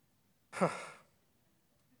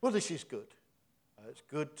Well, this is good. It's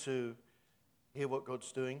good to hear what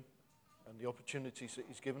God's doing and the opportunities that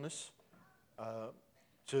He's given us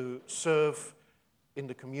to serve in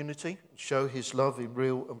the community, show His love in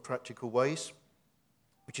real and practical ways,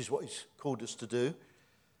 which is what He's called us to do,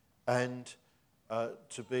 and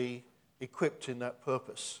to be equipped in that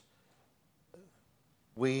purpose.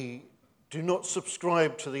 We do not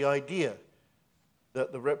subscribe to the idea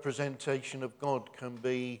that the representation of God can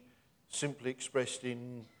be simply expressed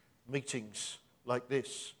in meetings like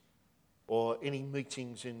this or any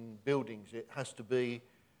meetings in buildings. It has to be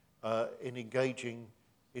in engaging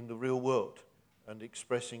in the real world and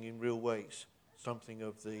expressing in real ways something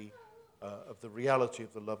of the reality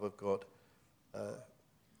of the love of God.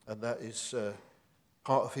 And that is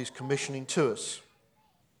part of His commissioning to us.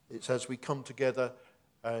 It's as we come together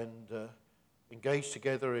and engage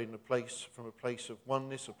together from a place of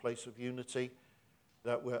oneness, a place of unity,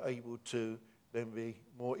 that we're able to then be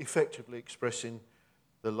more effectively expressing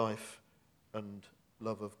the life and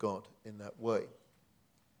love of God in that way.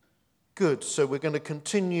 Good. So we're going to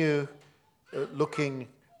continue looking.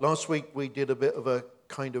 Last week we did a bit of a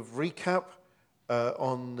kind of recap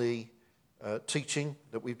on the teaching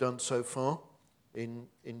that we've done so far in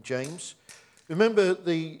James. Remember,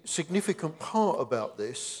 the significant part about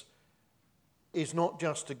this is not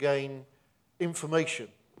just to gain information,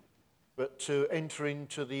 but to enter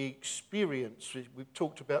into the experience. We've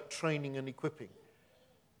talked about training and equipping.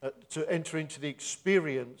 To enter into the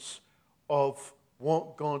experience of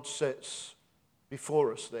what God sets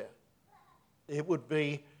before us there. It would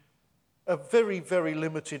be a very, very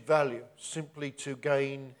limited value simply to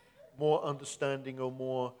gain more understanding or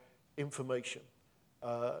more information.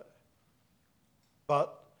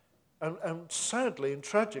 But sadly and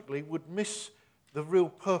tragically would miss the real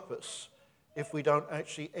purpose if we don't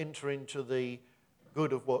actually enter into the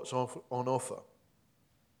good of what's on offer.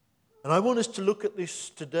 And I want us to look at this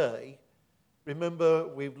today. Remember,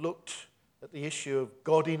 we've looked at the issue of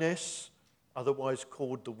godliness, otherwise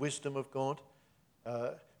called the wisdom of God,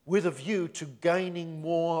 with a view to gaining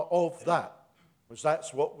more of that, because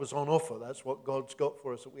that's what was on offer. That's what God's got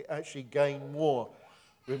for us, that we actually gain more.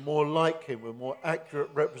 We're more like Him. We're more accurate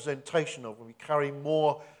representation of Him. We carry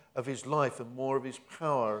more of His life and more of His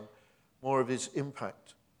power and more of His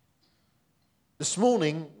impact. This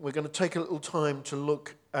morning, we're going to take a little time to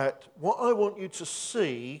look at what I want you to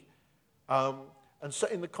see and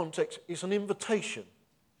set in the context is an invitation.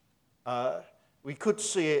 We could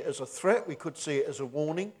see it as a threat. We could see it as a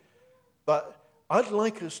warning. But I'd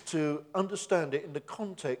like us to understand it in the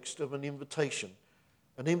context of an invitation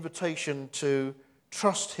to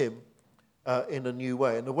trust Him in a new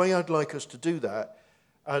way. And the way I'd like us to do that,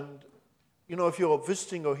 and you know, if you're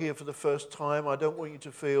visiting or here for the first time, I don't want you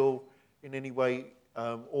to feel in any way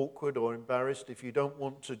awkward or embarrassed. If you don't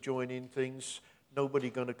want to join in things, nobody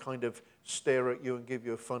going to kind of stare at you and give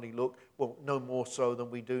you a funny look. Well, no more so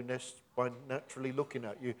than we do by naturally looking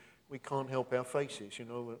at you. We can't help our faces, you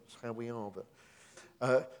know, that's how we are. But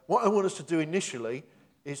what I want us to do initially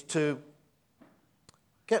is to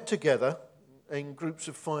get together in groups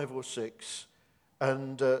of 5 or 6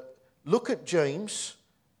 and look at James.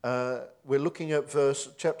 We're looking at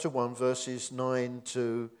chapter 1, verses 9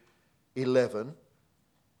 to 11,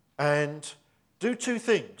 and do 2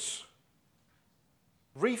 things.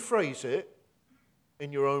 Rephrase it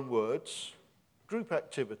in your own words, group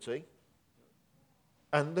activity,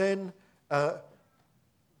 and then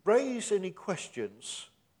raise any questions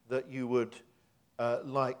that you would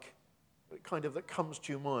like, kind of that comes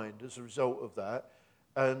to your mind as a result of that.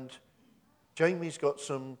 And Jamie's got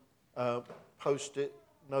some post-it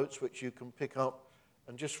notes which you can pick up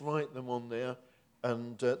and just write them on there,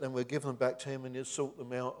 and then we'll give them back to him and he'll sort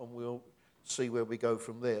them out and we'll see where we go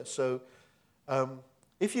from there. So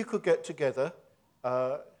if you could get together,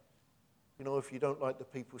 you know, if you don't like the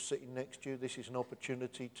people sitting next to you, this is an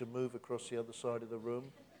opportunity to move across the other side of the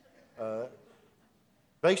room.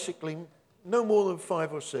 Basically, no more than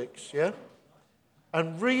 5 or 6, yeah?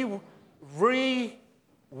 And re-word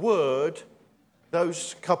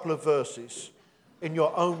those couple of verses in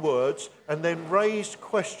your own words, and then raise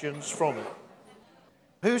questions from it.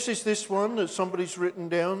 Whose is this one that somebody's written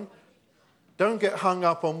down? Don't get hung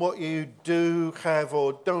up on what you do have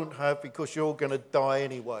or don't have, because you're going to die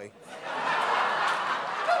anyway.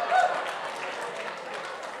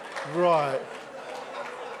 Right.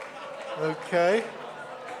 Okay.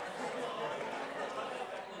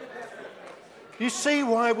 You see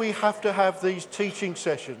why we have to have these teaching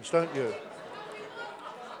sessions, don't you?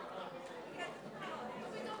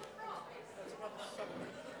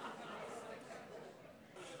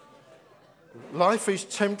 Life is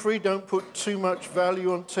temporary. Don't put too much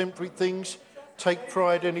value on temporary things. Take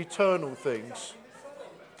pride in eternal things.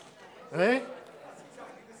 Eh?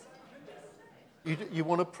 You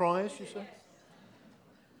want a prize, you say?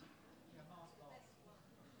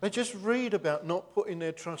 They just read about not putting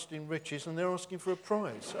their trust in riches and they're asking for a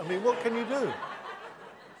prize. I mean, what can you do?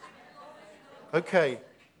 Okay.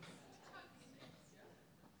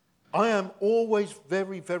 I am always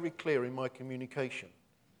very, very clear in my communication.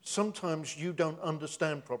 Sometimes you don't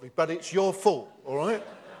understand properly, but it's your fault, all right?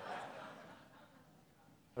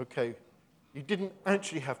 Okay. You didn't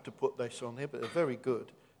actually have to put this on here, but they're very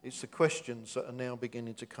good. It's the questions that are now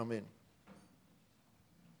beginning to come in.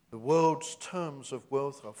 The world's terms of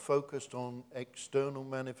wealth are focused on external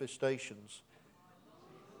manifestations.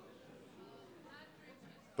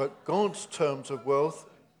 But God's terms of wealth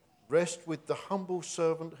rest with the humble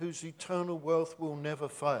servant whose eternal wealth will never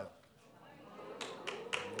fail.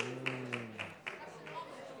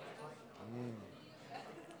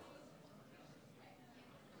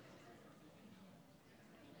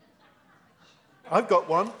 I've got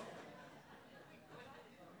one.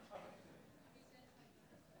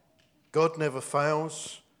 God never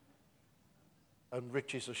fails, and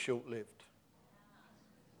riches are short-lived.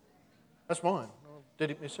 That's mine. I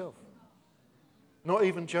did it myself. Not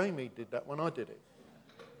even Jamie did that one. I did it.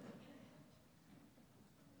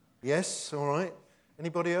 Yes, all right.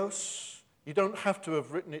 Anybody else? You don't have to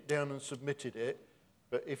have written it down and submitted it,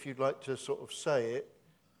 but if you'd like to sort of say it,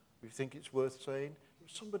 if you think it's worth saying.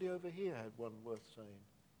 Somebody over here had one worth saying.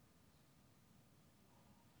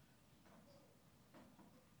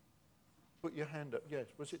 Put your hand up. Yes.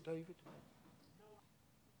 Was it David?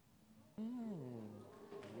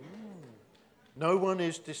 No one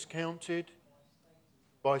is discounted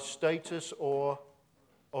by status or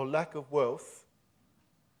lack of wealth,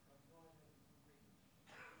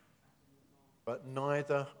 but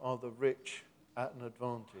neither are the rich at an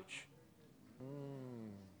advantage.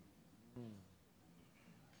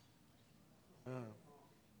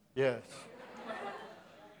 Yes.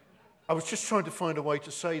 I was just trying to find a way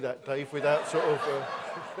to say that, Dave, without sort of...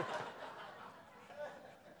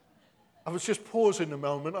 I was just pausing a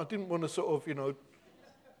moment. I didn't want to sort of,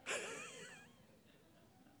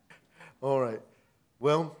 All right.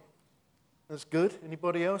 Well, that's good.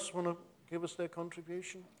 Anybody else want to give us their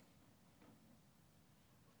contribution?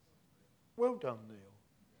 Well done, Neil.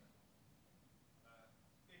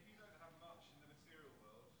 If you don't have much in the material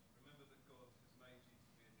world, remember that God has made you to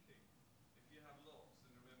be a king. If you have lots, then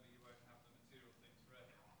remember you won't have the material things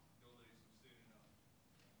forever. You'll lose them soon enough.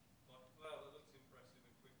 Like a flower that looks impressive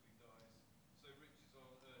and quickly dies, so riches on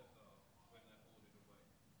earth are when they're hoarded away.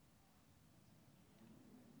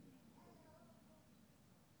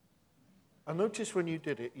 I noticed when you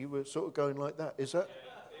did it, you were sort of going like that. Is that?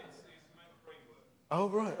 It's to make the brain work. Oh,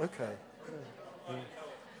 right. Okay. Yeah. And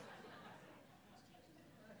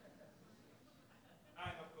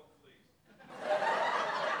I've got fleas.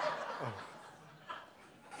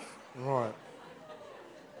 Right.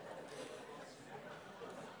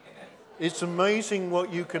 It's amazing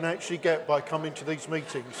what you can actually get by coming to these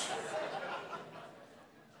meetings.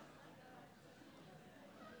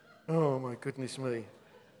 Oh, my goodness me.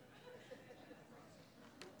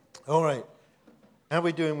 All right. How are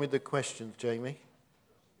we doing with the questions, Jamie?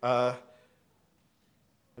 Have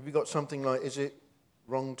you got something like, is it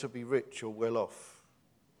wrong to be rich or well off?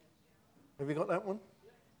 Have you got that one?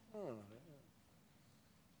 Oh,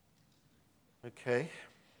 yeah. Okay.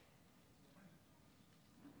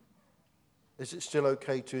 Is it still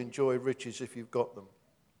okay to enjoy riches if you've got them?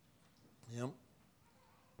 Yeah.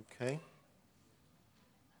 Okay.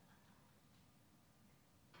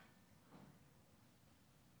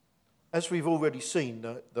 As we've already seen,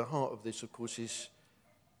 the heart of this, of course, is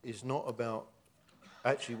not about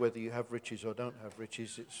actually whether you have riches or don't have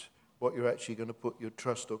riches. It's what you're actually going to put your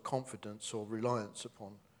trust or confidence or reliance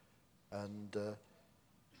upon. And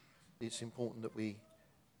it's important that we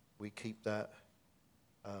keep that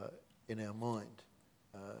in our mind.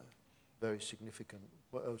 Very significant.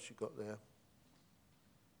 What else you got there?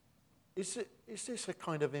 Is this a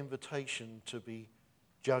kind of invitation to be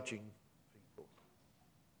judging people?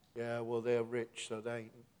 Yeah, well, they're rich, so they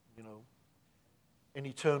ain't, in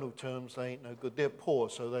eternal terms, they ain't no good. They're poor,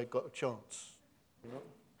 so they've got a chance.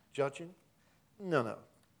 Judging? No. Of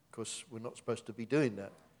course, we're not supposed to be doing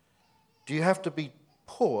that. Do you have to be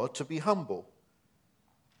poor to be humble?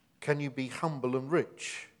 Can you be humble and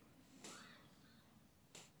rich?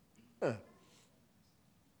 Yeah.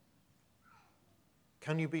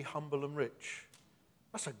 Can you be humble and rich?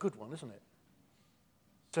 That's a good one, isn't it?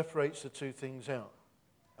 Separates the two things out.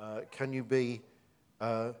 Can you be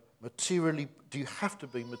do you have to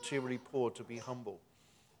be materially poor to be humble?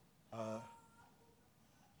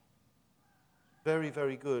 Very,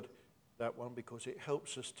 very good, that one, because it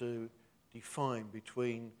helps us to define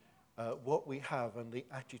between what we have and the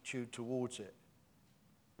attitude towards it.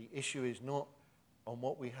 The issue is not on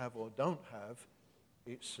what we have or don't have,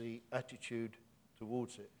 it's the attitude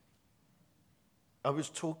towards it. I was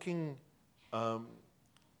talking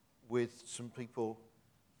with some people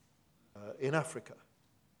in Africa.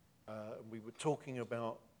 We were talking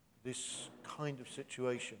about this kind of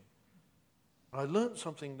situation. I learned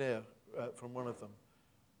something there from one of them,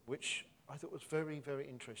 which I thought was very, very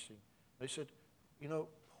interesting. They said, you know,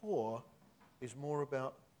 poor is more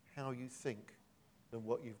about how you think than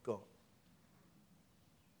what you've got.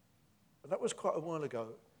 And that was quite a while ago.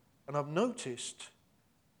 And I've noticed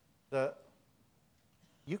that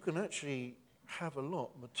you can actually have a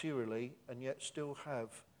lot materially and yet still have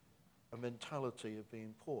a mentality of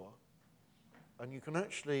being poor. And you can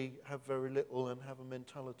actually have very little and have a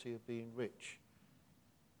mentality of being rich.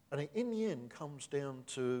 And it, in the end, comes down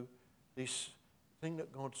to this thing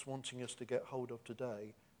that God's wanting us to get hold of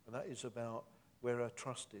today, and that is about where our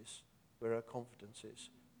trust is, where our confidence is.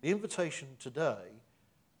 The invitation today,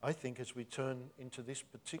 I think, as we turn into this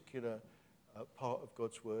particular part of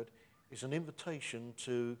God's Word, is an invitation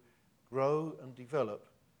to grow and develop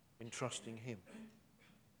in trusting Him.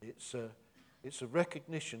 It's a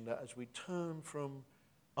recognition that as we turn from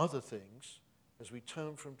other things, as we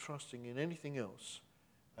turn from trusting in anything else,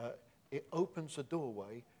 it opens a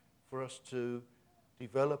doorway for us to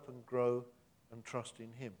develop and grow and trust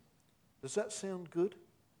in Him. Does that sound good?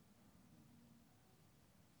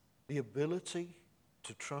 The ability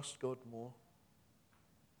to trust God more,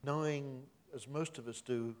 knowing, as most of us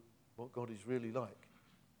do, what God is really like,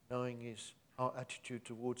 knowing His heart attitude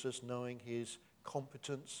towards us, knowing His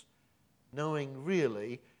competence, knowing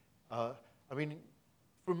really, for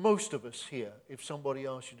most of us here, if somebody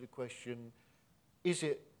asks you the question, is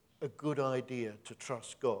it a good idea to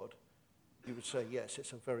trust God? You would say, yes,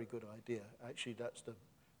 it's a very good idea. Actually, that's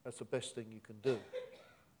the best thing you can do.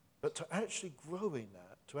 But to actually grow in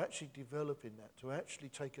that, to actually develop in that, to actually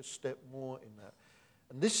take a step more in that.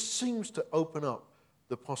 And this seems to open up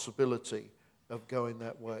the possibility of going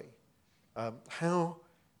that way. How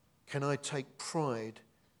can I take pride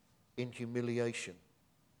in humiliation?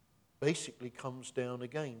 Basically comes down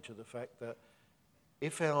again to the fact that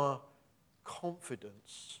if our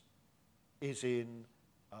confidence is in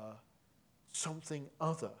something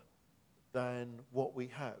other than what we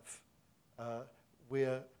have,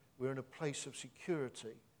 we're in a place of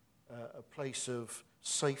security, a place of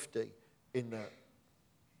safety in that.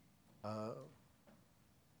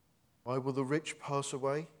 Why will the rich pass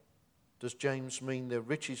away? Does James mean their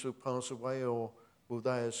riches will pass away, or will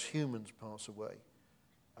they as humans pass away?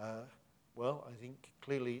 Well, I think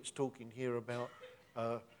clearly it's talking here about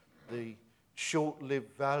the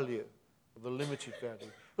short-lived value, or the limited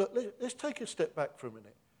value. Look, let's take a step back for a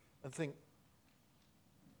minute and think,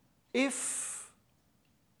 if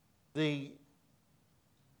the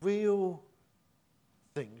real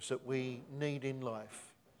things that we need in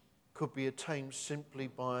life could be attained simply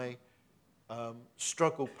by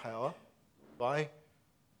struggle power, by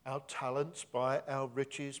our talents, by our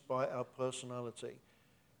riches, by our personality,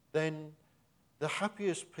 then the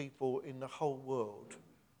happiest people in the whole world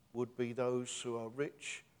would be those who are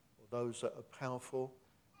rich, or those that are powerful,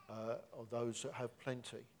 or those that have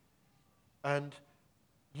plenty. And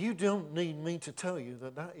you don't need me to tell you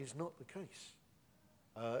that that is not the case.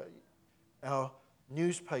 Our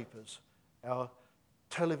newspapers, our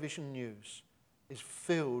television news is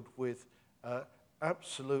filled with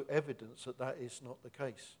absolute evidence that that is not the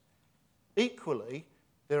case. Equally,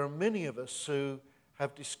 there are many of us who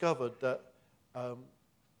have discovered that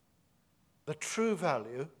the true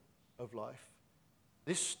value of life,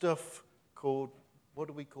 this stuff called, what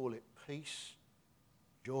do we call it, peace,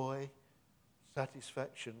 joy,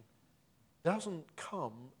 satisfaction, doesn't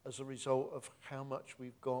come as a result of how much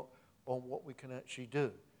we've got or what we can actually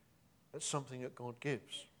do. That's something that God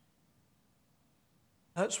gives.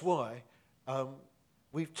 That's why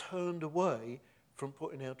we've turned away from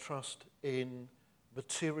putting our trust in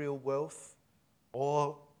material wealth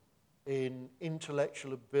or in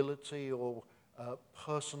intellectual ability or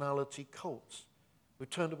personality cults. We've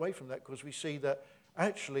turned away from that because we see that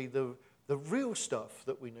actually the real stuff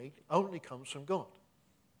that we need only comes from God.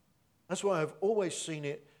 That's why I've always seen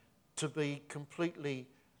it to be completely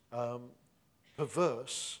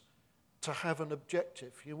perverse to have an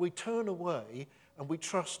objective. We turn away and we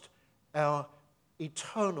trust our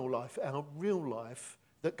eternal life, our real life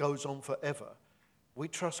that goes on forever. We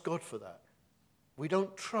trust God for that. We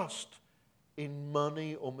don't trust in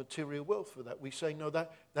money or material wealth for that. We say, no,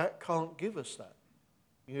 that can't give us that.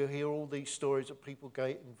 You hear all these stories of people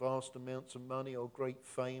getting vast amounts of money or great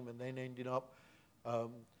fame and then ending up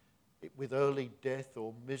with early death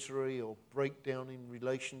or misery or breakdown in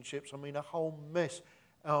relationships. I mean, a whole mess.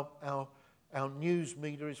 Our news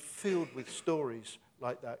media is filled with stories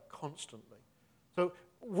like that constantly. So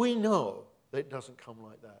we know that it doesn't come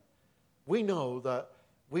like that. We know that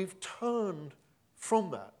we've turned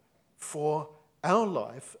from that for our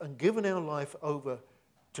life and given our life over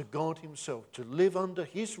to God himself, to live under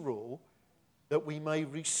his rule, that we may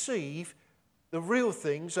receive the real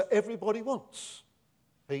things that everybody wants.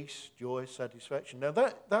 Peace, joy, satisfaction. Now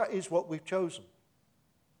that is what we've chosen.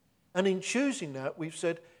 And in choosing that, we've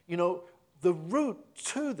said, you know, the route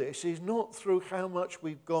to this is not through how much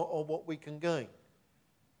we've got or what we can gain.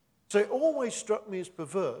 So it always struck me as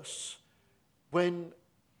perverse when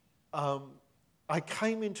I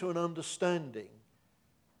came into an understanding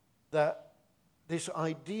that this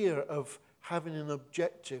idea of having an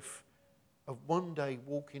objective of one day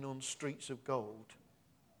walking on streets of gold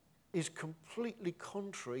is completely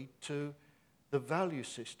contrary to the value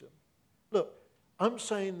system. Look, I'm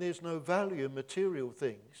saying there's no value in material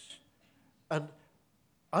things. And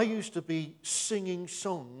I used to be singing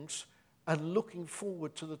songs and looking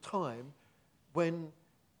forward to the time when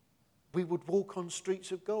we would walk on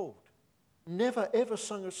streets of gold. Never ever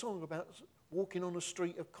sung a song about walking on a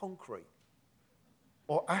street of concrete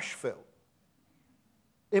or asphalt.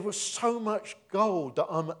 There was so much gold that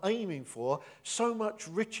I'm aiming for, so much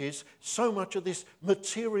riches, so much of this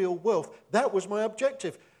material wealth. That was my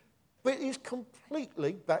objective. But it's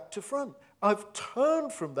completely back to front. I've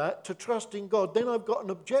turned from that to trust in God. Then I've got an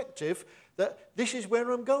objective that this is where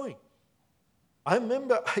I'm going. I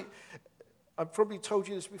remember, I've probably told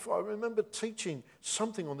you this before, I remember teaching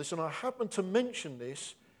something on this, and I happened to mention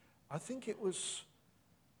this. I think it was,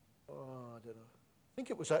 I don't know. I think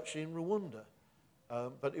it was actually in Rwanda.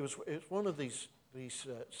 But it was one of these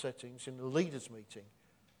settings in the leaders' meeting.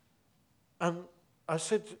 And I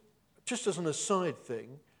said, just as an aside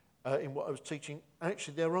thing, in what I was teaching,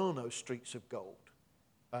 actually there are no streets of gold,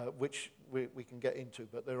 which we can get into,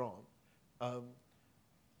 but there aren't.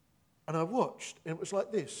 And I watched, and it was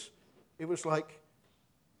like this. It was like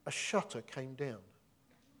a shutter came down.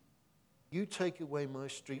 You take away my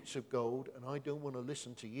streets of gold, and I don't want to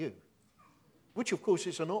listen to you. Which, of course,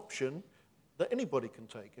 is an option that anybody can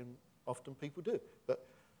take, and often people do. But,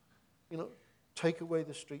 you know, take away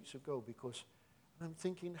the streets of gold, because I'm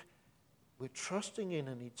thinking we're trusting in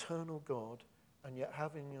an eternal God and yet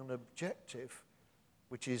having an objective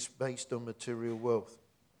which is based on material wealth.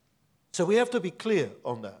 So we have to be clear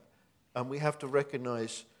on that, and we have to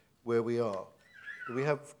recognize where we are. Do we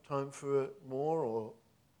have time for more or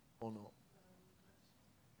not?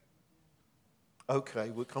 Okay,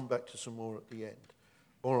 we'll come back to some more at the end.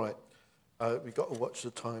 All right. We've got to watch the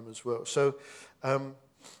time as well. So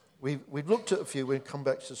we've looked at a few. We'll come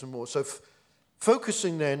back to some more. So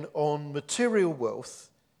focusing then on material wealth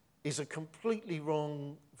is a completely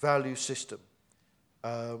wrong value system.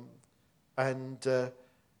 And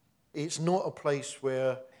it's not a place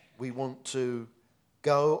where we want to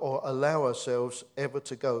go or allow ourselves ever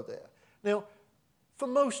to go there. Now, for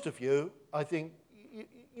most of you, I think,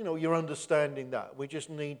 you know, you're understanding that. We just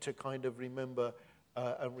need to kind of remember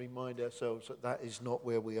and remind ourselves that that is not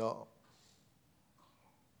where we are.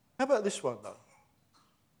 How about this one, though?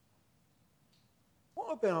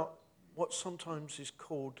 What about what sometimes is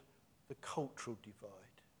called the cultural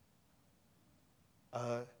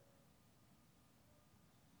divide?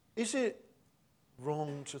 Is it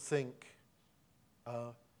wrong to think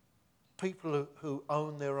people who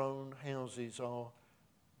own their own houses are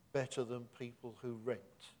better than people who rent?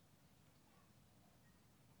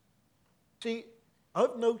 See,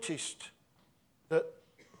 I've noticed that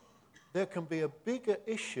there can be a bigger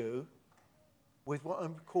issue with what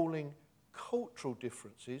I'm calling cultural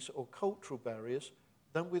differences or cultural barriers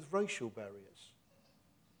than with racial barriers.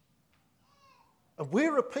 And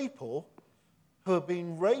we're a people who have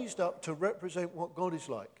been raised up to represent what God is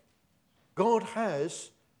like. God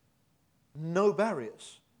has no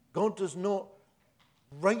barriers. God does not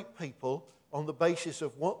rate people on the basis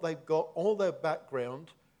of what they've got, or their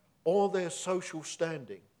background, or their social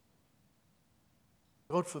standing.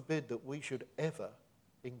 God forbid that we should ever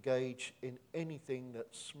engage in anything that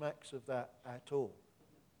smacks of that at all.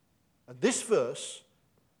 And this verse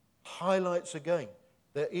highlights again,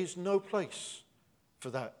 there is no place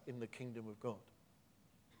for that in the kingdom of God.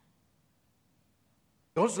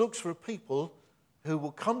 God looks for a people who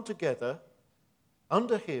will come together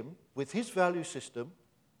under him with his value system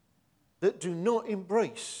that do not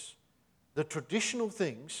embrace the traditional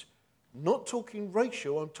things, not talking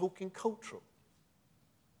racial, I'm talking cultural,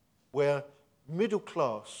 where middle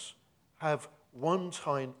class have one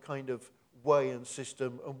kind of way and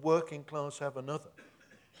system and working class have another.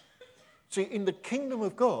 See, in the kingdom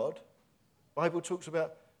of God, the Bible talks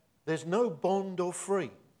about there's no bond or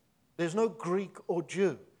free. There's no Greek or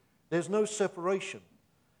Jew. There's no separation.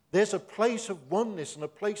 There's a place of oneness and a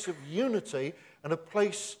place of unity and a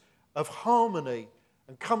place of harmony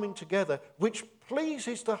and coming together, which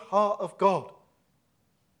pleases the heart of God.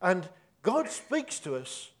 And God speaks to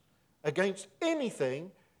us against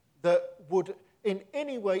anything that would in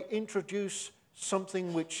any way introduce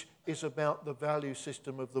something which is about the value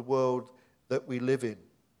system of the world that we live in.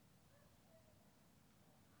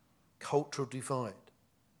 Cultural divide.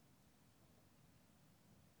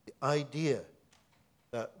 The idea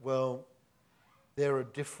that, well, they're a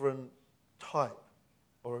different type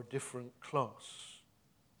or a different class.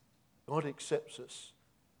 God accepts us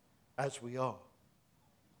as we are.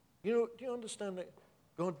 You know, do you understand that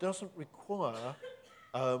God doesn't require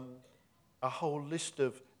a whole list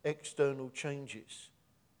of external changes?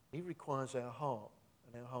 He requires our heart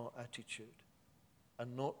and our heart attitude,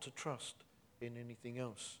 and not to trust in anything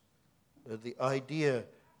else. The idea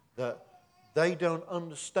that they don't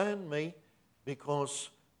understand me because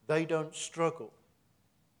they don't struggle.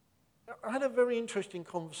 I had a very interesting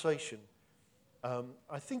conversation.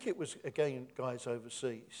 I think it was, again, guys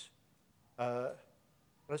overseas. I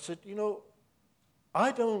said, you know,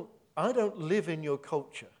 I don't live in your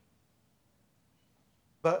culture,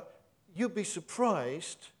 but you'd be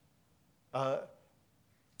surprised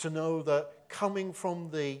to know that coming from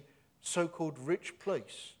the so-called rich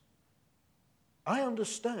place, I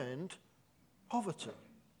understand poverty.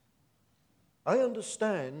 I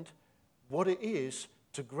understand what it is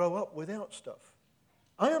to grow up without stuff.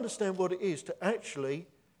 I understand what it is to actually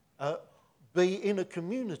be in a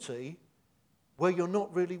community where you're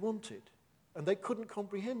not really wanted. And they couldn't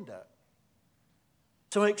comprehend that.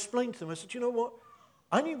 So I explained to them, I said, you know what?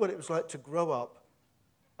 I knew what it was like to grow up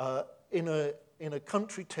in a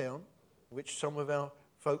country town, which some of our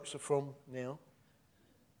folks are from now.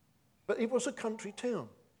 But it was a country town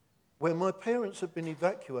where my parents had been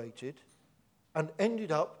evacuated and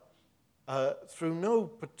ended up, through no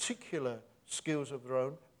particular skills of their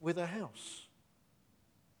own, with a house.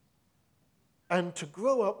 And to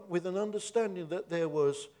grow up with an understanding that there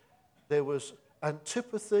was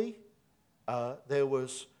antipathy, there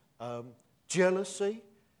was jealousy,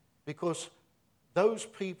 because those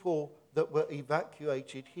people that were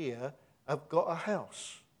evacuated here have got a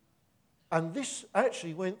house. And this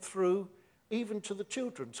actually went through even to the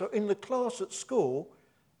children. So in the class at school,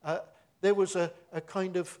 there was a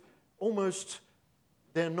kind of almost,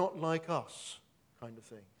 they're not like us kind of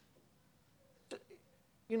thing.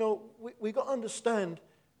 You know, we got to understand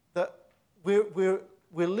that we're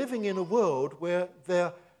living in a world where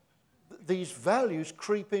these values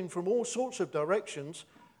creep in from all sorts of directions,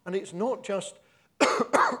 and it's not just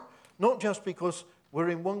because we're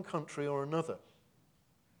in one country or another.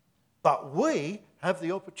 But we have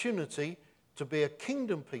the opportunity to be a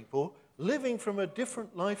kingdom people living from a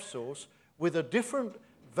different life source with a different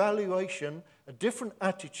valuation, a different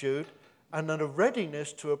attitude, and a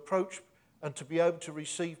readiness to approach and to be able to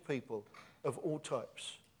receive people of all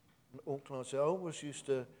types and all classes. I always used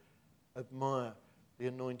to admire the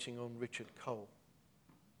anointing on Richard Cole.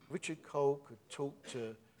 Richard Cole could talk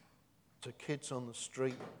to kids on the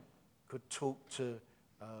street, could talk to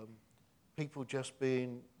people just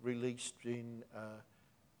being released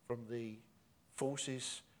from the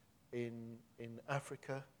forces in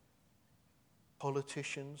Africa,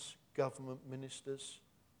 politicians, government ministers.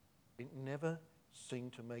 It never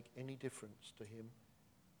seemed to make any difference to him,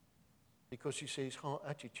 because you see his heart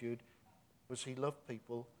attitude was he loved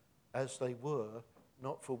people as they were,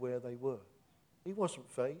 not for where they were. He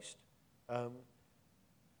wasn't fazed. I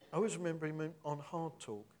always remember him on Hard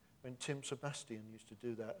Talk when Tim Sebastian used to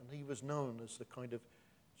do that, and he was known as the kind of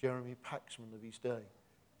Jeremy Paxman of his day.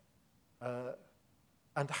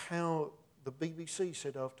 And how the BBC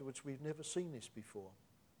said afterwards, we've never seen this before.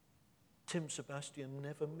 Tim Sebastian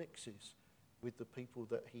never mixes with the people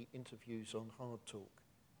that he interviews on Hard Talk.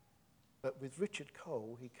 But with Richard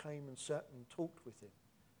Cole, he came and sat and talked with him.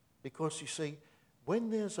 Because you see,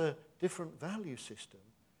 when there's a different value system,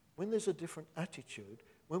 when there's a different attitude,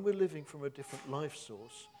 when we're living from a different life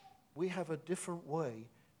source, we have a different way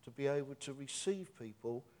to be able to receive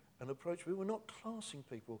people and approach people. We're not classing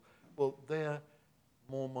people. Well, they're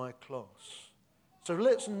more my class. So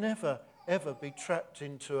let's never, ever be trapped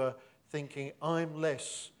into a thinking, I'm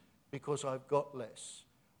less because I've got less.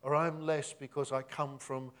 or I'm less because I come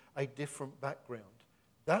from a different background.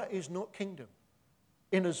 That is not kingdom.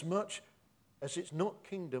 Inasmuch as it's not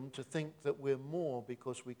kingdom to think that we're more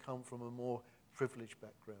because we come from a more privileged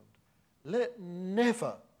background. Let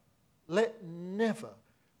never the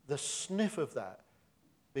sniff of that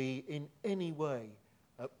be in any way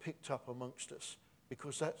picked up amongst us,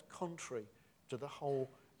 because that's contrary to the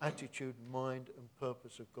whole attitude, mind and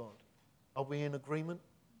purpose of God. Are we in agreement?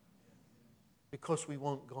 Because we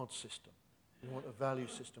want God's system. We want a value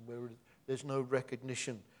system where there's no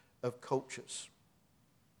recognition of cultures.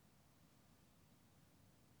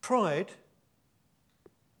 Pride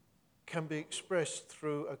can be expressed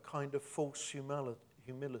through a kind of false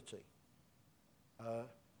humility.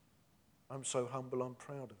 I'm so humble, I'm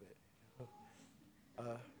proud of it.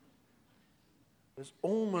 There's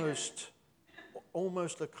almost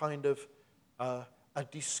a kind of a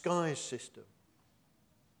disguise system.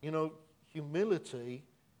 You know, humility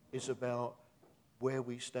is about where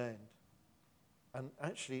we stand. And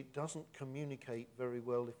actually, it doesn't communicate very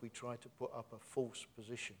well if we try to put up a false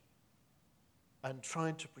position. And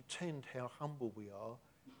trying to pretend how humble we are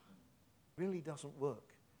really doesn't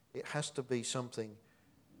work. It has to be something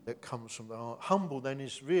that comes from the heart. Humble then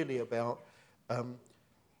is really about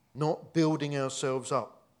not building ourselves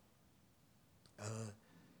up.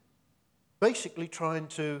 Basically trying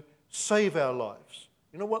to save our lives.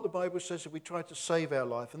 You know what the Bible says? If we try to save our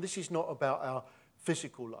life, and this is not about our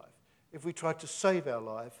physical life. If we try to save our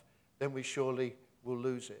life, then we surely will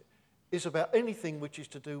lose it. It's about anything which is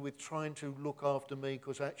to do with trying to look after me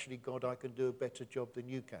because actually, God, I can do a better job than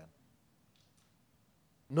you can.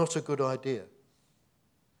 Not a good idea.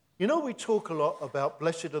 You know, we talk a lot about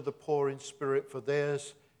blessed are the poor in spirit, for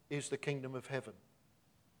theirs is the kingdom of heaven.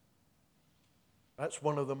 That's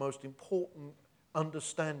one of the most important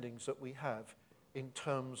understandings that we have in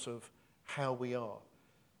terms of how we are.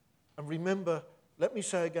 And remember, let me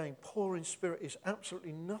say again, poor in spirit is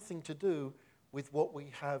absolutely nothing to do with what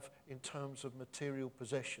we have in terms of material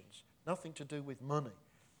possessions. Nothing to do with money.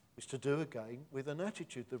 It's to do again with an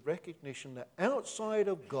attitude, the recognition that outside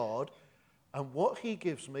of God and what he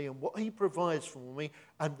gives me and what he provides for me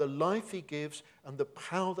and the life he gives and the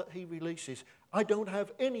power that he releases, I don't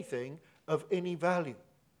have anything of any value.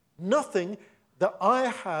 Nothing that I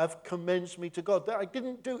have commends me to God. That I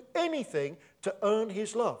didn't do anything to earn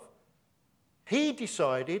his love. He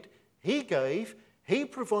decided, he gave, he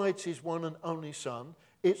provides his one and only son.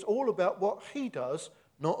 It's all about what he does,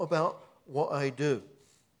 not about what I do.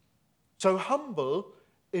 So humble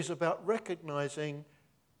is about recognizing,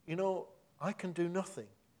 you know, I can do nothing.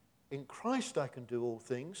 In Christ I can do all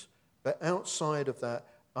things, but outside of that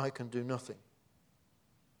I can do nothing.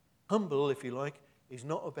 Humble, if you like, is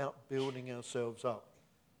not about building ourselves up.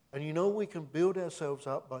 And you know, we can build ourselves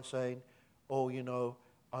up by saying, oh, you know,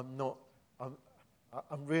 I'm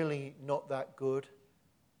really not that good,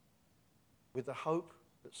 with the hope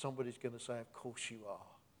that somebody's going to say, of course you are.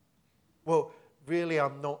 Well, really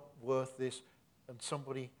I'm not worth this, and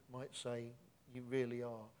somebody might say, you really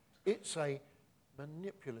are. It's a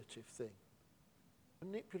manipulative thing.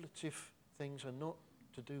 Manipulative things are not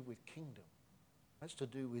to do with kingdom. That's to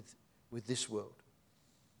do with this world.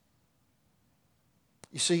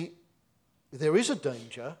 You see, there is a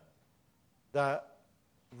danger that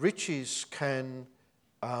riches can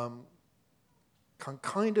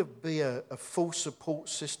kind of be a false support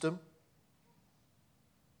system,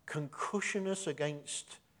 can cushion us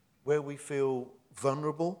against where we feel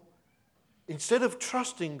vulnerable. Instead of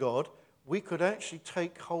trusting God, we could actually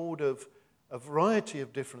take hold of a variety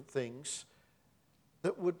of different things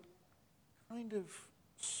that would kind of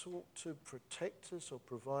sought to protect us or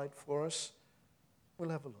provide for us. We'll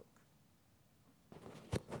have a look.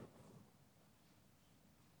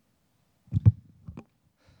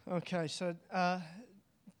 Okay, so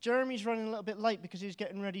Jeremy's running a little bit late because he's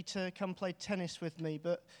getting ready to come play tennis with me,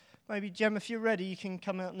 but maybe, Jem, if you're ready, you can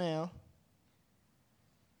come out now.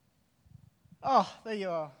 Oh, there you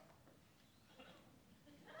are.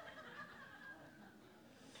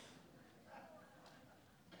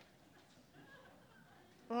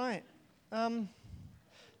 Right.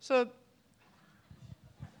 So,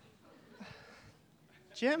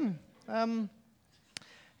 Jem,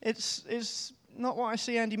 it's not what I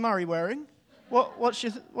see Andy Murray wearing. What's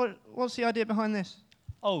the idea behind this?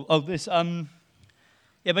 This. Yeah,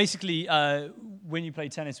 basically, when you play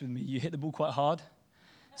tennis with me, you hit the ball quite hard.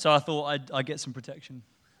 So I thought I'd get some protection.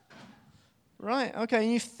 Right, okay.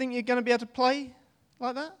 And you think you're going to be able to play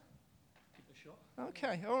like that? Give it a shot.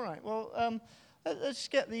 Okay, all right. Well, let's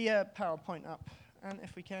get the PowerPoint up, and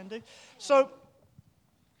if we can do. So,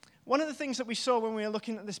 one of the things that we saw when we were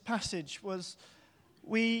looking at this passage was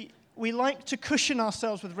we like to cushion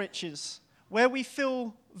ourselves with riches. Where we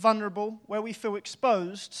feel vulnerable, where we feel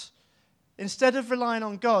exposed, instead of relying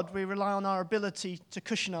on God, we rely on our ability to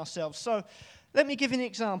cushion ourselves. So let me give you an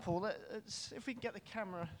example. If we can get the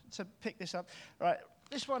camera to pick this up. Right,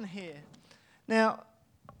 this one here. Now,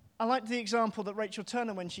 I like the example that Rachel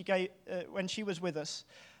Turner, when she was with us,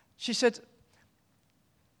 she said,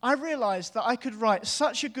 I realized that I could write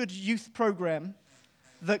such a good youth program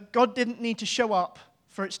that God didn't need to show up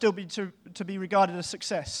for it still to be regarded as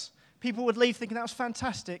success. People would leave thinking that was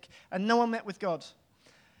fantastic, and no one met with God.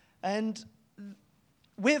 And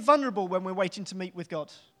we're vulnerable when we're waiting to meet with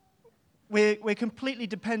God. We're completely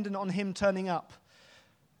dependent on Him turning up.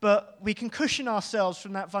 But we can cushion ourselves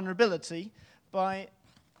from that vulnerability by,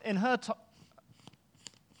 in her time,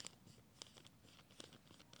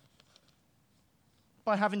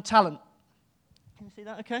 by having talent. Can you see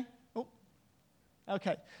that okay? Oh.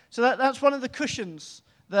 Okay. So that's one of the cushions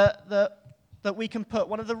that we can put,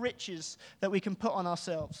 one of the riches that we can put on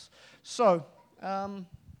ourselves. So, why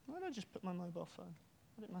don't I just put my mobile phone?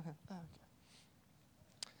 Put it in my hand. Oh, okay.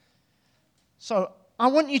 So, I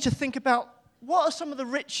want you to think about what are some of the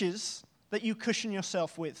riches that you cushion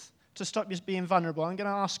yourself with to stop you being vulnerable. I'm going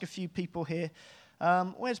to ask a few people here.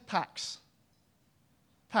 Where's Pax?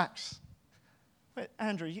 Pax. Wait,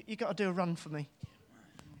 Andrew, you got to do a run for me.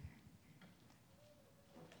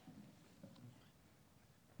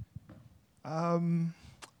 I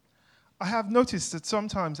have noticed that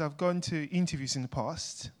sometimes I've gone to interviews in the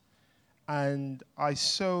past and I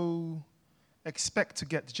so expect to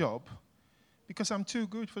get the job because I'm too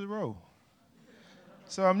good for the role.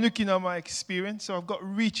 So I'm looking at my experience. So I've got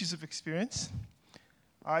riches of experience.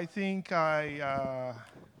 I think I've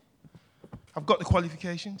got the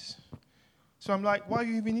qualifications. So I'm like, why are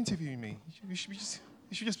you even interviewing me? You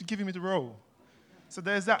should just be giving me the role. So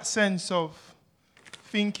there's that sense of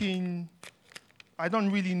thinking, I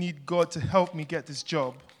don't really need God to help me get this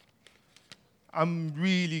job. I'm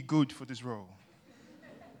really good for this role.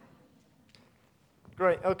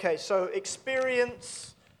 Great. Okay. So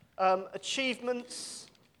experience, achievements.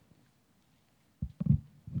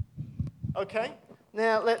 Okay.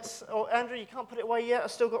 Now let's. Oh, Andrew, you can't put it away yet. I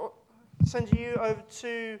still got. Send you over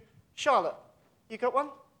to Charlotte. You got one?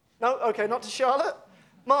 No. Okay. Not to Charlotte.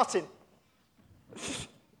 Martin.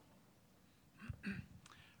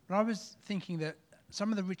 Well, I was thinking that some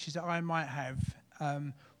of the riches that I might have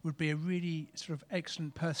would be a really sort of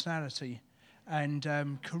excellent personality and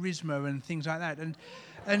charisma and things like that.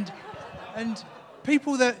 And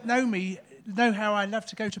people that know me know how I love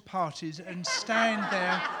to go to parties and stand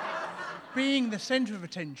there being the centre of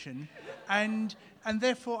attention, and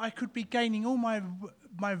therefore I could be gaining all my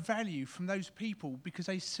value from those people because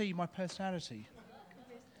they see my personality.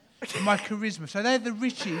 My charisma. So they're the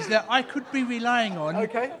riches that I could be relying on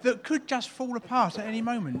that could just fall apart at any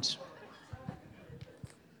moment.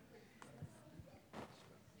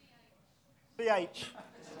 BH.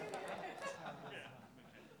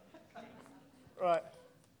 Right.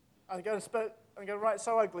 I'm going to write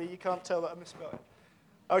so ugly you can't tell that I misspelled it.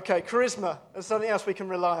 Okay, charisma. There's something else we can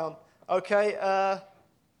rely on. Okay,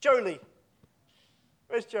 Jolie.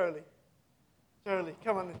 Where's Jolie? Jolie,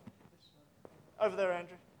 come on in. Over there,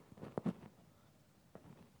 Andrew.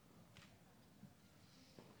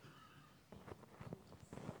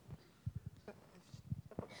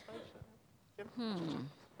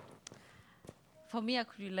 For me, I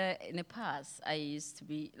could rely, in the past, I used to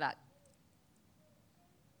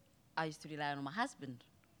rely on my husband,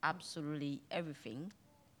 absolutely everything.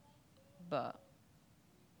 But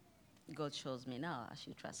God shows me now I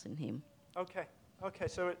should trust in Him. Okay,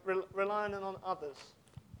 so relying on others.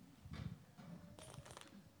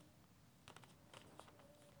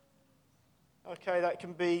 Okay, that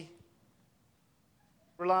can be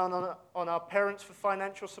relying on our parents for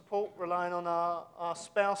financial support, relying on our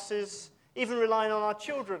spouses, even relying on our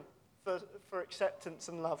children for acceptance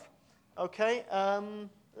and love. Okay,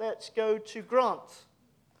 let's go to Grant.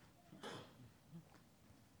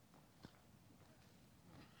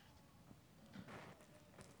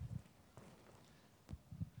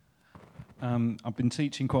 I've been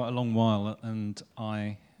teaching quite a long while, and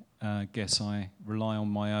I guess I rely on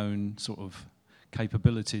my own sort of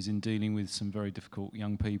capabilities in dealing with some very difficult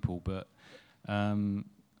young people, but I'm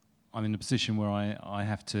in a position where I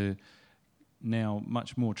have to now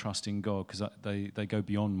much more trust in God because they go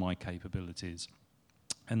beyond my capabilities.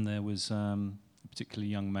 And there was a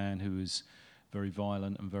particularly young man who was very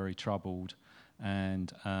violent and very troubled,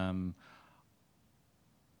 and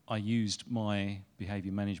I used my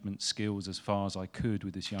behaviour management skills as far as I could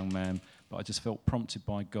with this young man, but I just felt prompted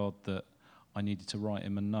by God that I needed to write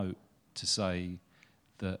him a note to say,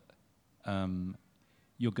 that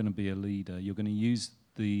you're going to be a leader. You're going to use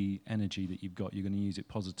the energy that you've got. You're going to use it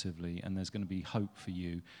positively, and there's going to be hope for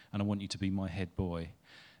you. And I want you to be my head boy.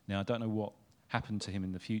 Now, I don't know what happened to him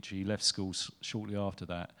in the future. He left school shortly after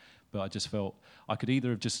that, but I just felt I could either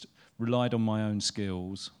have just relied on my own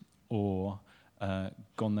skills or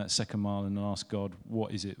gone that second mile and asked God,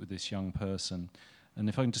 what is it with this young person? And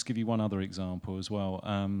if I can just give you one other example as well.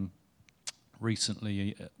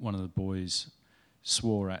 Recently, one of the boys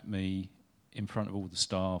swore at me in front of all the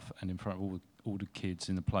staff and in front of all the kids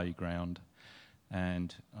in the playground,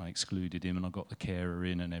 and I excluded him, and I got the carer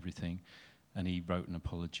in and everything, and he wrote an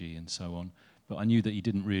apology and so on. But I knew that he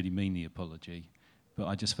didn't really mean the apology, but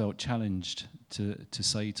I just felt challenged to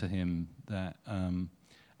say to him that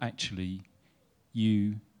actually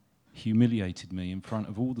you humiliated me in front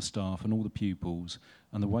of all the staff and all the pupils,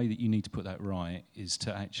 and the way that you need to put that right is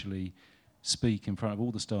to actually speak in front of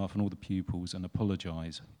all the staff and all the pupils and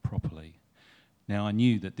apologise properly. Now, I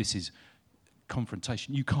knew that this is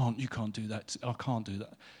confrontation. You can't do that. I can't do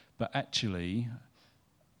that. But actually,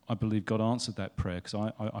 I believe God answered that prayer, because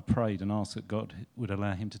I prayed and asked that God would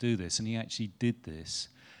allow him to do this, and he actually did this.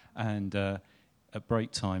 And at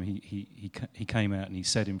break time, he came out and he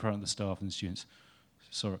said in front of the staff and the students,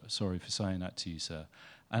 sorry for saying that to you, sir.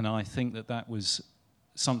 And I think that was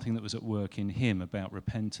something that was at work in him about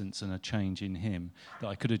repentance and a change in him, that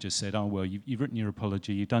I could have just said, oh, well, you've written your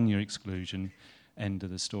apology, you've done your exclusion, end of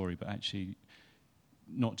the story. But actually,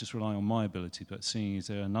 not just relying on my ability, but seeing is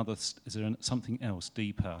there something else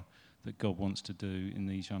deeper that God wants to do in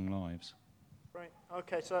these young lives. Right.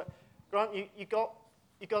 Okay. So, Grant, you got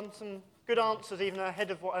some good answers even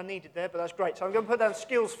ahead of what I needed there, but that's great. So I'm going to put down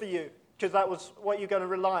skills for you, because that was what you're going to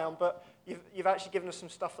rely on. But you've actually given us some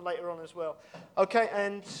stuff for later on as well. Okay.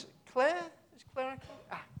 And Claire, is Claire?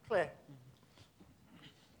 Claire.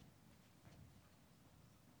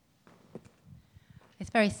 It's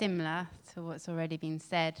very similar to what's already been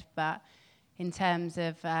said, but in terms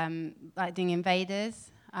of like doing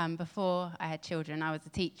Invaders, before I had children, I was a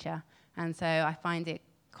teacher, and so I find it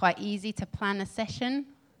quite easy to plan a session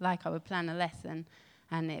like I would plan a lesson,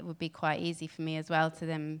 and it would be quite easy for me as well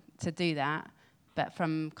to do that, but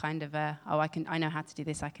from kind of I know how to do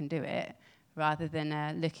this, I can do it, rather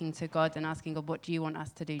than looking to God and asking God, what do you want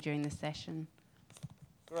us to do during this session?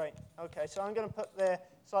 Great. Okay, so I'm going to put there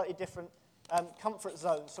slightly different comfort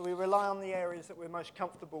zones. So we rely on the areas that we're most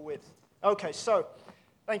comfortable with. Okay, so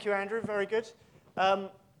thank you, Andrew. Very good.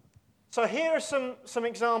 So here are some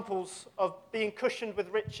examples of being cushioned with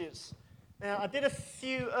riches. Now, I did a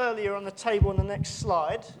few earlier on the table on the next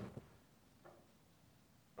slide.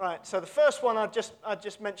 Right, so the first one I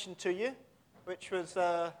just mentioned to you, which was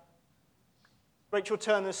Rachel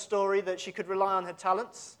Turner's story that she could rely on her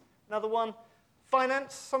talents. Another one,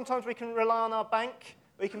 finance. Sometimes we can rely on our bank.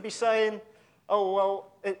 We can be saying, oh,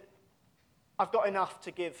 well, I've got enough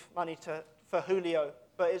to give money for Julio,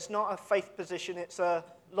 but it's not a faith position, it's a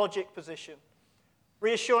logic position.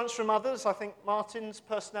 Reassurance from others. I think Martin's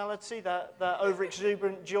personality, that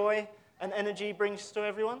over-exuberant joy and energy brings to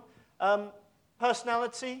everyone.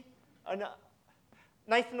 Personality. And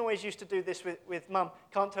Nathan always used to do this with Mum.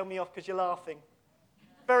 Can't tell me off because you're laughing.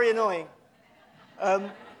 Very annoying.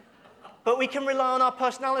 But we can rely on our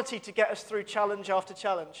personality to get us through challenge after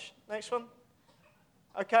challenge. Next one.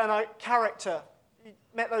 Okay, and character. You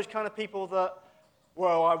met those kind of people that,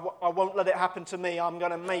 well, I won't let it happen to me. I'm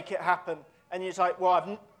going to make it happen. And you're like,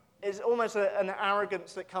 well, it's almost an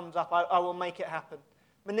arrogance that comes up. I will make it happen.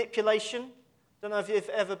 Manipulation. Don't know if you've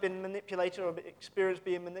ever been manipulated or experienced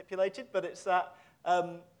being manipulated, but it's that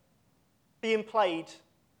being played.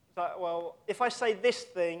 It's like, well, if I say this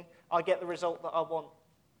thing, I'll get the result that I want.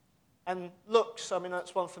 And looks, I mean,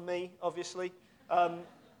 that's one for me, obviously.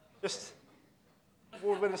 Just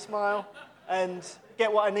walk with a smile and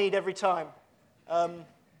get what I need every time.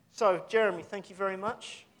 So, Jeremy, thank you very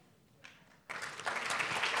much.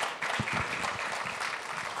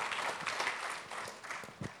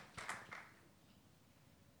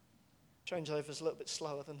 Changeover's a little bit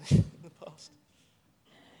slower than in the past.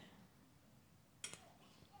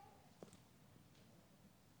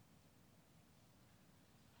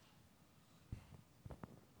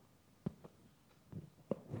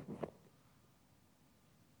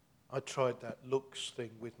 I tried that looks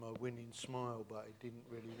thing with my winning smile, but it didn't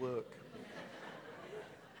really work.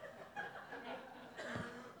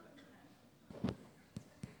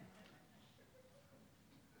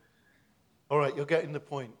 All right, you're getting the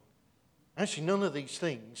point. Actually, none of these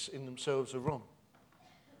things in themselves are wrong.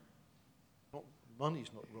 Money's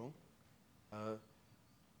not wrong.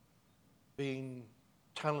 Being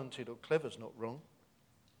talented or clever is not wrong.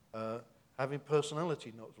 having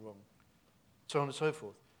personality not wrong, so on and so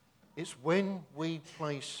forth. It's when we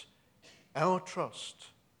place our trust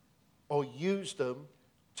or use them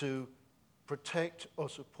to protect or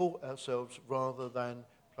support ourselves rather than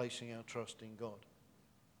placing our trust in God.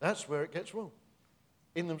 That's where it gets wrong.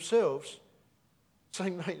 In themselves,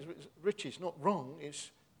 same way as riches, not wrong. It's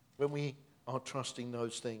when we are trusting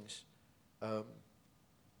those things.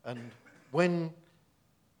 And when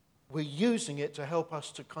we're using it to help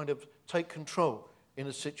us to kind of take control in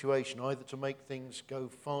a situation, either to make things go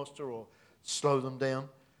faster or slow them down,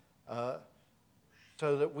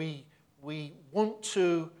 so that we want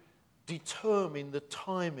to determine the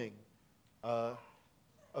timing of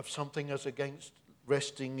something as against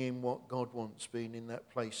resting in what God wants, being in that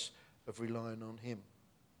place of relying on Him.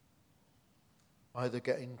 Either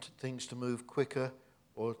getting things to move quicker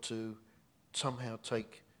or to somehow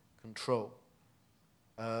take control.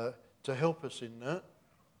 To help us in that,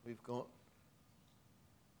 we've got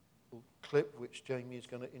a clip which Jamie is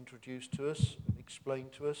going to introduce to us and explain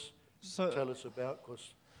to us, tell us about,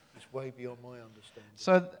 because it's way beyond my understanding.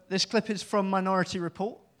 So this clip is from Minority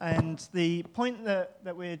Report, and the point that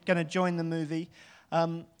we're going to join the movie,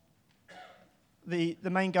 the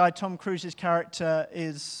main guy, Tom Cruise's character,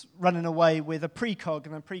 is running away with a precog,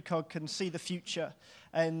 and the precog can see the future.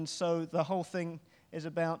 And so the whole thing is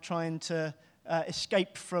about trying to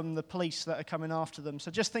escape from the police that are coming after them. So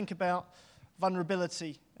just think about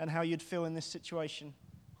vulnerability and how you'd feel in this situation.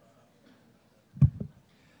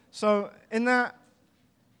 So in that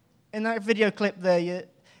video clip there,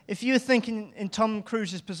 if you were thinking in Tom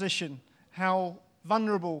Cruise's position, how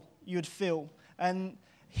vulnerable you'd feel, and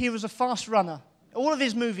he was a fast runner. All of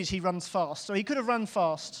his movies, he runs fast, so he could have run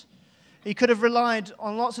fast. He could have relied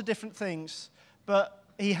on lots of different things, but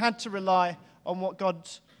he had to rely on what God,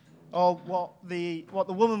 or what the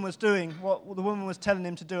woman was doing, what the woman was telling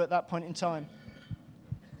him to do at that point in time.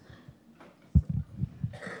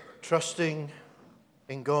 Trusting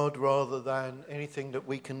in God rather than anything that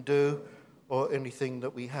we can do or anything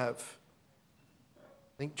that we have.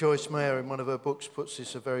 I think Joyce Meyer in one of her books puts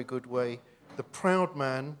this a very good way. The proud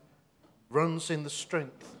man runs in the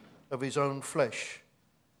strength of his own flesh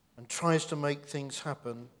and tries to make things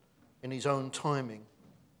happen in his own timing.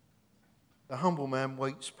 The humble man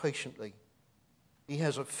waits patiently. He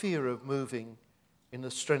has a fear of moving in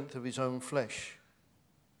the strength of his own flesh.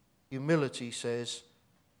 Humility says,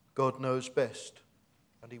 God knows best,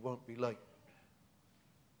 and He won't be late.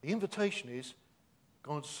 The invitation is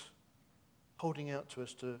God's holding out to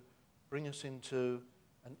us to bring us into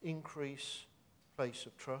an increased place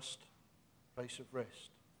of trust, place of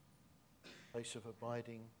rest, place of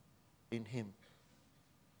abiding in Him.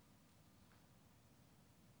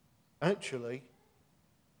 Actually,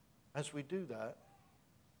 as we do that,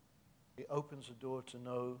 it opens the door to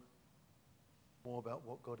know more about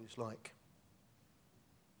what God is like.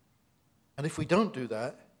 And if we don't do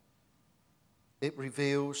that, it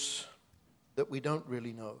reveals that we don't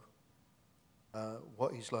really know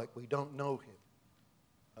what He's like. We don't know Him.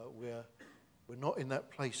 We're not in that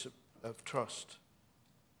place of trust.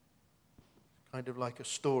 Kind of like a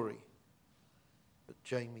story that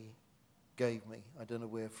Jamie gave me. I don't know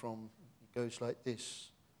where from. It goes like this.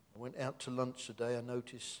 I went out to lunch today. I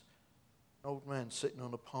noticed an old man sitting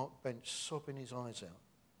on a park bench sobbing his eyes out.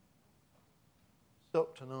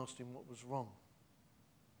 Stopped and asked him what was wrong.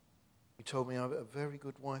 He told me, I have a very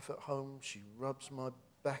good wife at home. She rubs my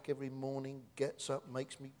back every morning, gets up,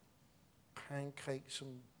 makes me pancakes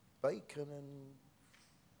and bacon and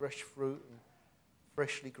fresh fruit and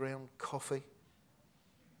freshly ground coffee.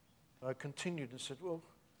 I continued and said, well,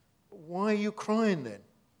 why are you crying then?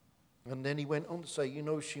 And then he went on to say, you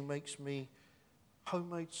know, she makes me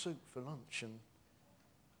homemade soup for lunch and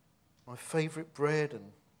my favourite bread,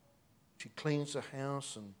 and she cleans the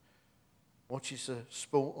house and watches the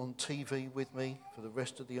sport on TV with me for the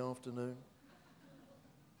rest of the afternoon.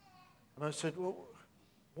 And I said, well,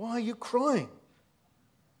 why are you crying?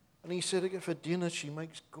 And he said, for dinner she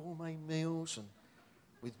makes gourmet meals and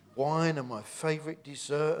with wine and my favourite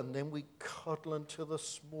dessert, and then we cuddle until the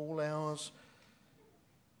small hours.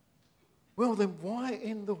 Well, then why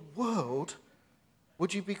in the world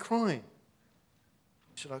would you be crying?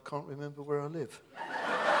 He said, I can't remember where I live.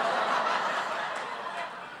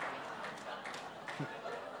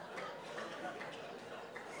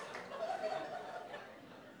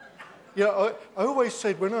 I always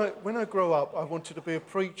said when I grow up, I wanted to be a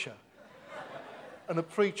preacher. And a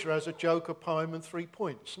preacher has a joke, a poem, and 3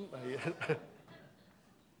 points, isn't they? The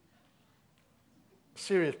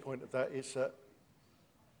serious point of that is that,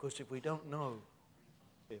 because if we don't know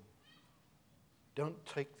Him, don't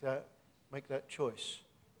make that choice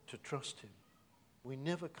to trust him. We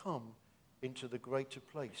never come into the greater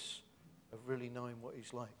place of really knowing what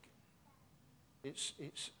he's like. It's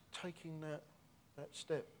taking that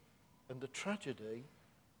step. And the tragedy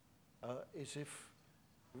is if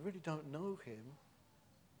we really don't know him,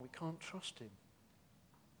 we can't trust him.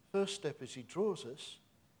 First step is he draws us.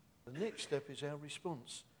 The next step is our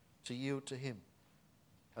response to yield to him.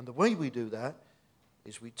 And the way we do that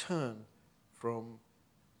is we turn from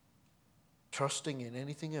trusting in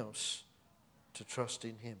anything else to trust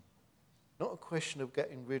in him. Not a question of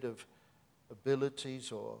getting rid of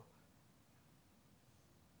abilities or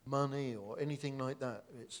money or anything like that.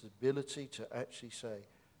 It's the ability to actually say,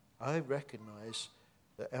 I recognize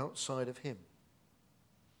that outside of him,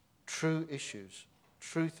 true issues,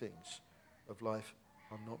 true things of life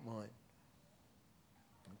are not mine.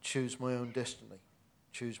 And choose my own destiny.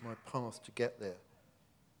 Choose my path to get there.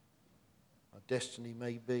 My destiny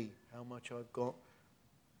may be how much I've got.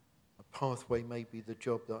 My pathway may be the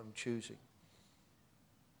job that I'm choosing.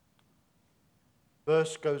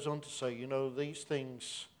 Verse goes on to say, these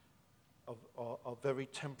things are very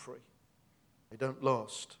temporary. They don't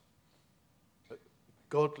last. But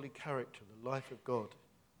godly character, the life of God,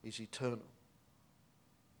 is eternal.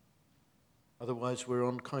 Otherwise, we're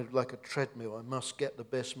on kind of like a treadmill. I must get the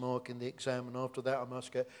best mark in the exam, and after that I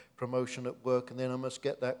must get promotion at work, and then I must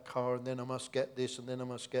get that car, and then I must get this, and then I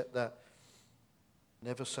must get that.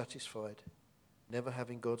 Never satisfied. Never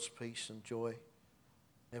having God's peace and joy.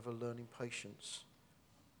 Never learning patience.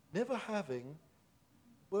 Never having,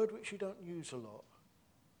 a word which you don't use a lot,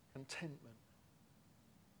 contentment.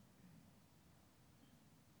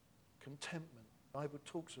 Contentment. The Bible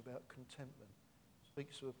talks about contentment.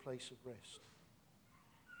 Speaks of a place of rest.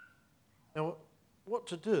 Now, what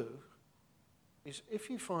to do is if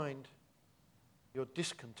you find you're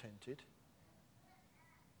discontented,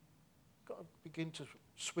 you've got to begin to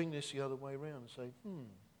swing this the other way around and say,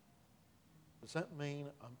 does that mean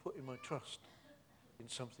I'm putting my trust in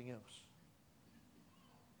something else?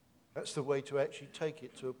 That's the way to actually take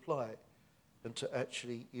it, to apply it, and to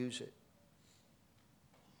actually use it.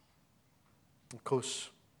 Of course,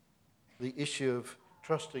 the issue of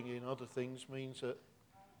trusting in other things means that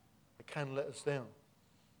it can let us down.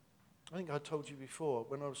 I think I told you before,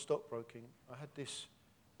 when I was stockbroking, I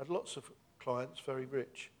had lots of clients, very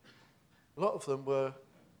rich. A lot of them were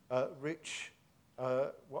rich,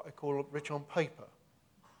 what I call rich on paper.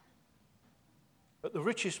 But the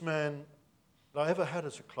richest man that I ever had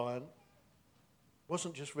as a client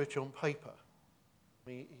wasn't just rich on paper.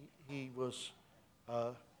 He was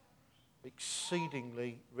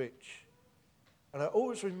exceedingly rich. And I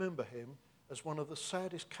always remember him as one of the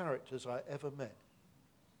saddest characters I ever met.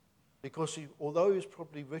 Because although he was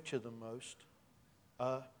probably richer than most,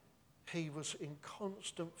 he was in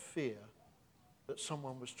constant fear that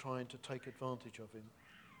someone was trying to take advantage of him,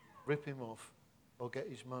 rip him off, or get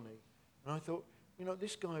his money. And I thought,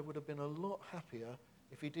 this guy would have been a lot happier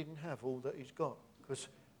if he didn't have all that he's got. Because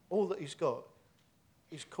all that he's got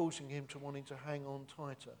is causing him to wanting to hang on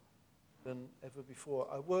tighter than ever before.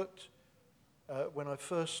 I worked, when I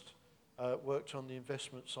first worked on the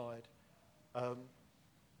investment side,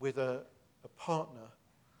 with a partner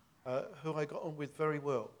who I got on with very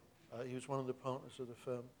well. He was one of the partners of the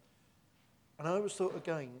firm. And I always thought,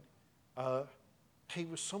 again, he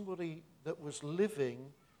was somebody that was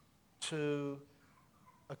living to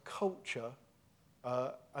a culture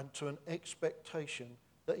and to an expectation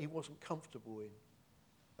that he wasn't comfortable in.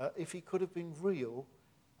 If he could have been real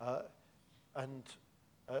and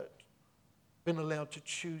been allowed to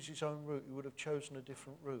choose his own route, he would have chosen a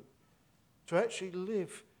different route. To actually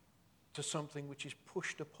live to something which is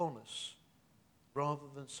pushed upon us rather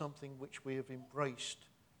than something which we have embraced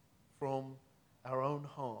from our own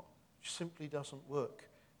heart, which simply doesn't work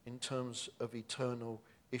in terms of eternal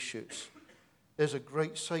issues. There's a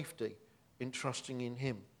great safety in trusting in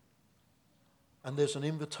him. And there's an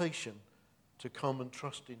invitation to come and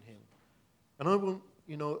trust in him. And I want,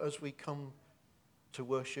 as we come to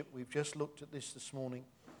worship, we've just looked at this morning.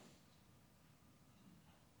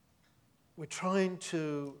 We're trying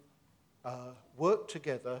to work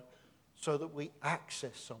together so that we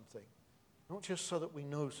access something. Not just so that we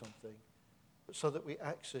know something, but so that we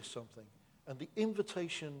access something. And the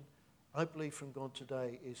invitation, I believe, from God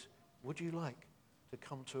today is, would you like to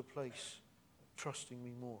come to a place of trusting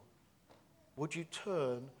me more? Would you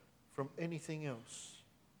turn from anything else?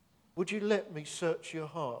 Would you let me search your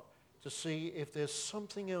heart to see if there's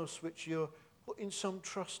something else which you're putting some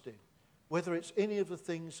trust in? Whether it's any of the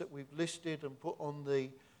things that we've listed and put on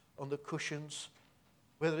the cushions,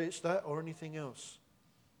 whether it's that or anything else.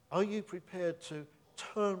 Are you prepared to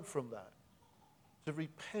turn from that to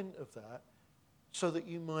repent of that so that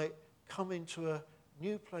you might come into a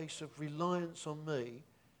new place of reliance on me,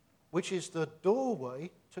 which is the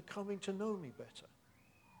doorway to coming to know me better.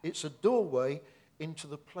 It's a doorway into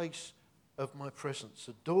the place of my presence,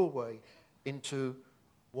 a doorway into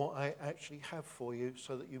what I actually have for you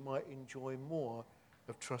so that you might enjoy more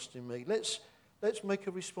of trusting me. Let's make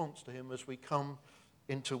a response to him as we come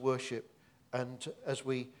into worship and as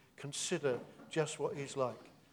we consider just what he's like.